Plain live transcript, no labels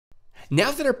Now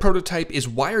that our prototype is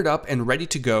wired up and ready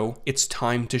to go, it's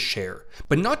time to share.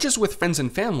 But not just with friends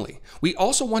and family, we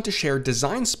also want to share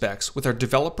design specs with our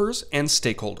developers and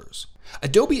stakeholders.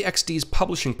 Adobe XD's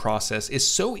publishing process is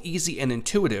so easy and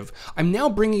intuitive, I'm now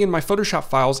bringing in my Photoshop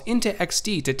files into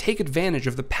XD to take advantage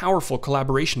of the powerful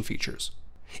collaboration features.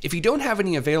 If you don't have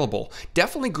any available,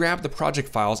 definitely grab the project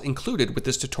files included with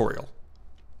this tutorial.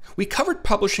 We covered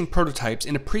publishing prototypes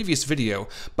in a previous video,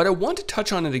 but I want to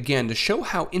touch on it again to show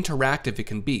how interactive it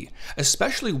can be,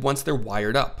 especially once they're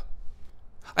wired up.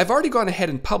 I've already gone ahead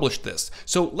and published this,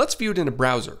 so let's view it in a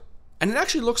browser. And it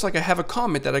actually looks like I have a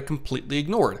comment that I completely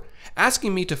ignored,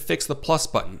 asking me to fix the plus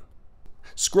button.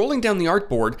 Scrolling down the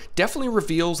artboard definitely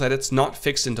reveals that it's not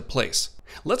fixed into place.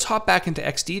 Let's hop back into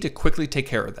XD to quickly take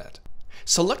care of that.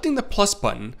 Selecting the plus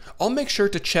button, I'll make sure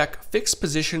to check Fix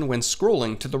Position when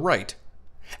scrolling to the right.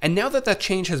 And now that that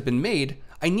change has been made,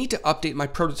 I need to update my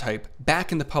prototype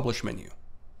back in the Publish menu.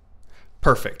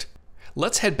 Perfect.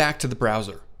 Let's head back to the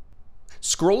browser.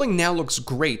 Scrolling now looks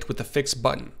great with the Fix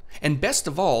button, and best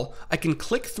of all, I can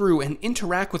click through and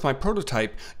interact with my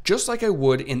prototype just like I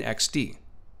would in XD.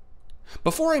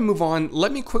 Before I move on,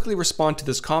 let me quickly respond to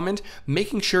this comment,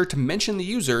 making sure to mention the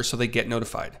user so they get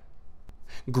notified.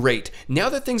 Great, now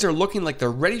that things are looking like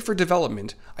they're ready for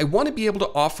development, I want to be able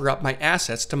to offer up my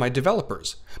assets to my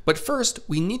developers, but first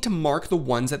we need to mark the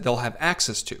ones that they'll have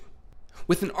access to.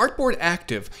 With an artboard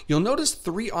active, you'll notice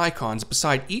 3 icons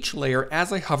beside each layer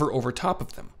as I hover over top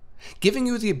of them, giving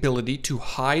you the ability to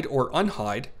hide or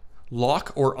unhide,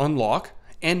 lock or unlock,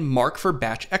 and mark for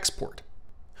batch export.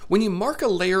 When you mark a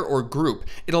layer or group,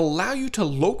 it'll allow you to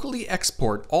locally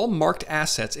export all marked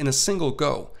assets in a single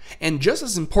go, and just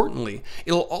as importantly,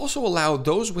 it'll also allow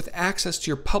those with access to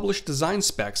your published design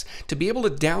specs to be able to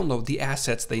download the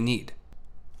assets they need.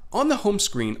 On the home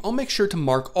screen, I'll make sure to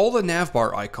mark all the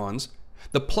navbar icons,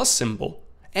 the plus symbol,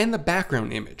 and the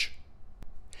background image.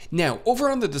 Now, over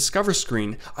on the Discover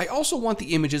screen, I also want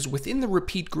the images within the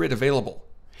repeat grid available.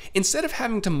 Instead of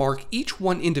having to mark each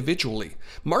one individually,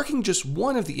 marking just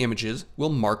one of the images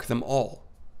will mark them all.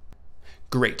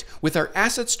 Great, with our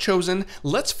assets chosen,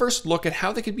 let's first look at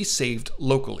how they can be saved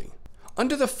locally.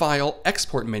 Under the File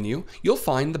Export menu, you'll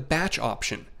find the Batch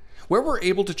option, where we're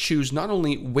able to choose not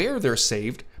only where they're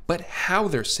saved, but how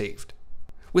they're saved.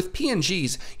 With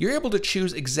PNGs, you're able to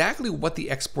choose exactly what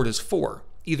the export is for,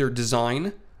 either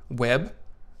design, web,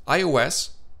 iOS,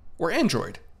 or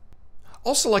Android.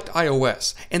 I'll select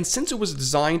iOS, and since it was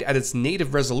designed at its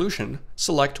native resolution,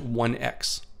 select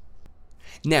 1x.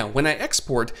 Now, when I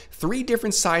export, 3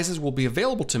 different sizes will be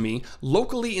available to me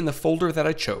locally in the folder that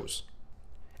I chose.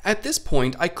 At this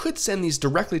point, I could send these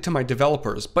directly to my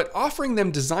developers, but offering them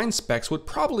design specs would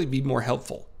probably be more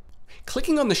helpful.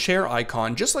 Clicking on the share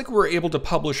icon, just like we're able to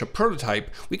publish a prototype,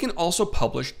 we can also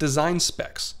publish design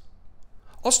specs.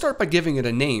 I'll start by giving it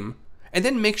a name, and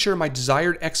then make sure my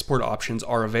desired export options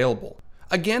are available.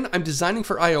 Again, I'm designing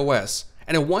for iOS,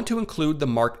 and I want to include the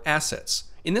marked assets,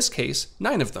 in this case,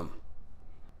 9 of them.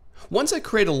 Once I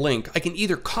create a link, I can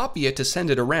either copy it to send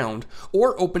it around,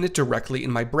 or open it directly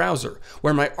in my browser,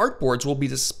 where my artboards will be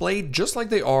displayed just like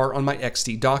they are on my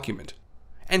XD document.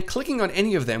 And clicking on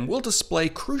any of them will display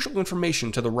crucial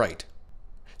information to the right.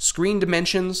 Screen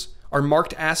dimensions, our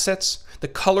marked assets, the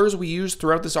colors we use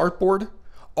throughout this artboard,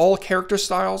 all character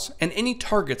styles, and any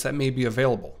targets that may be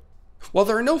available. While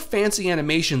there are no fancy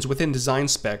animations within design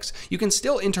specs, you can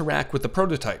still interact with the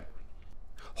prototype.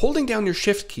 Holding down your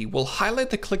Shift key will highlight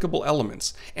the clickable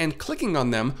elements, and clicking on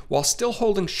them while still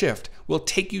holding Shift will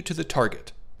take you to the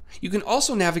target. You can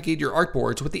also navigate your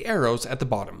artboards with the arrows at the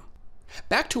bottom.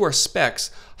 Back to our specs,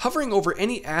 hovering over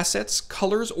any assets,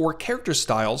 colors, or character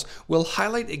styles will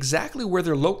highlight exactly where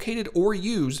they're located or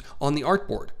used on the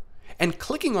artboard, and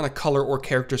clicking on a color or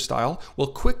character style will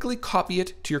quickly copy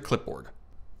it to your clipboard.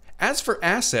 As for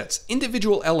assets,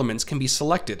 individual elements can be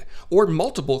selected, or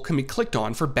multiple can be clicked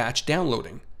on for batch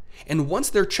downloading. And once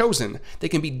they're chosen, they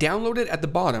can be downloaded at the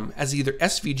bottom as either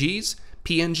SVGs,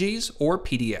 PNGs, or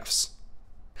PDFs.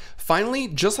 Finally,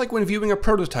 just like when viewing a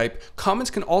prototype,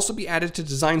 comments can also be added to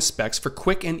design specs for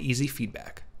quick and easy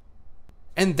feedback.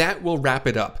 And that will wrap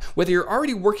it up. Whether you're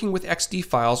already working with XD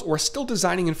files or still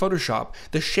designing in Photoshop,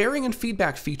 the sharing and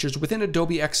feedback features within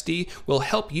Adobe XD will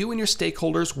help you and your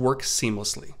stakeholders work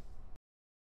seamlessly.